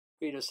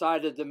We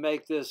decided to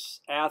make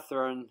this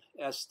Athearn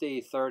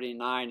SD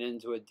 39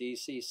 into a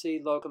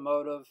DCC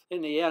locomotive.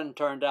 In the end,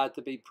 turned out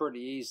to be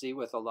pretty easy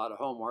with a lot of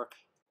homework.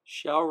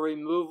 Shell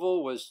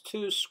removal was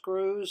 2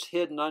 screws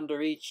hidden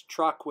under each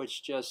truck,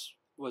 which just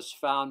was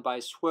found by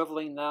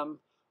swiveling them.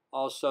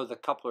 Also, the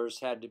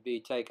couplers had to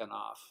be taken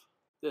off.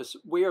 This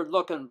weird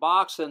looking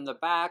box in the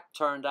back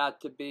turned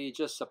out to be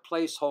just a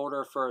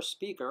placeholder for a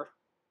speaker.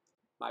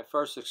 My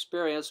first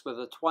experience with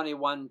a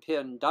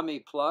 21-pin dummy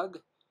plug.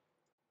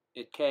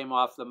 It came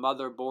off the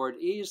motherboard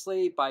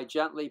easily by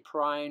gently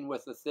prying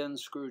with a thin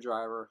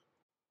screwdriver.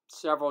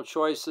 Several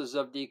choices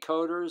of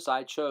decoders.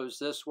 I chose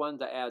this one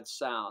to add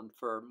sound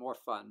for more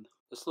fun.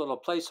 This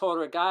little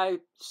placeholder guy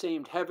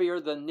seemed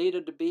heavier than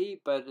needed to be,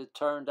 but it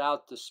turned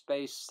out the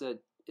space that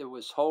it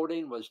was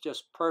holding was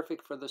just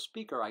perfect for the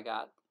speaker I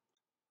got.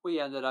 We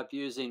ended up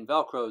using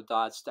Velcro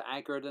dots to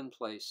anchor it in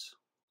place.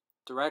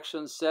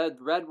 Directions said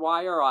red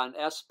wire on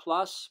S+,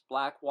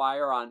 black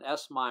wire on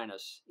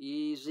S-.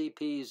 Easy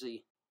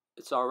peasy.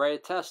 It's all ready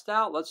to test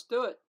out. Let's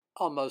do it.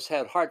 Almost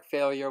had heart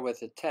failure with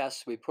the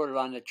test. We put it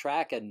on the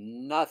track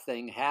and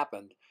nothing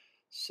happened.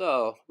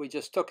 So we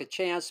just took a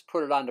chance,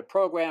 put it on the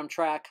program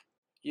track,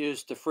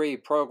 used the free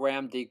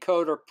Program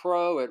Decoder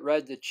Pro. It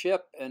read the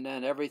chip and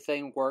then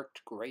everything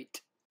worked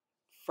great.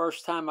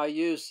 First time I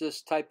used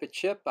this type of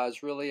chip, I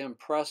was really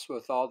impressed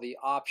with all the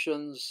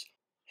options.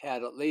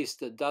 Had at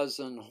least a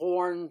dozen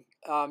horn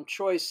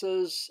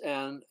choices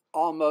and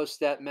almost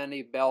that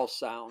many bell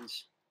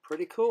sounds.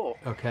 Pretty cool.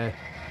 Okay.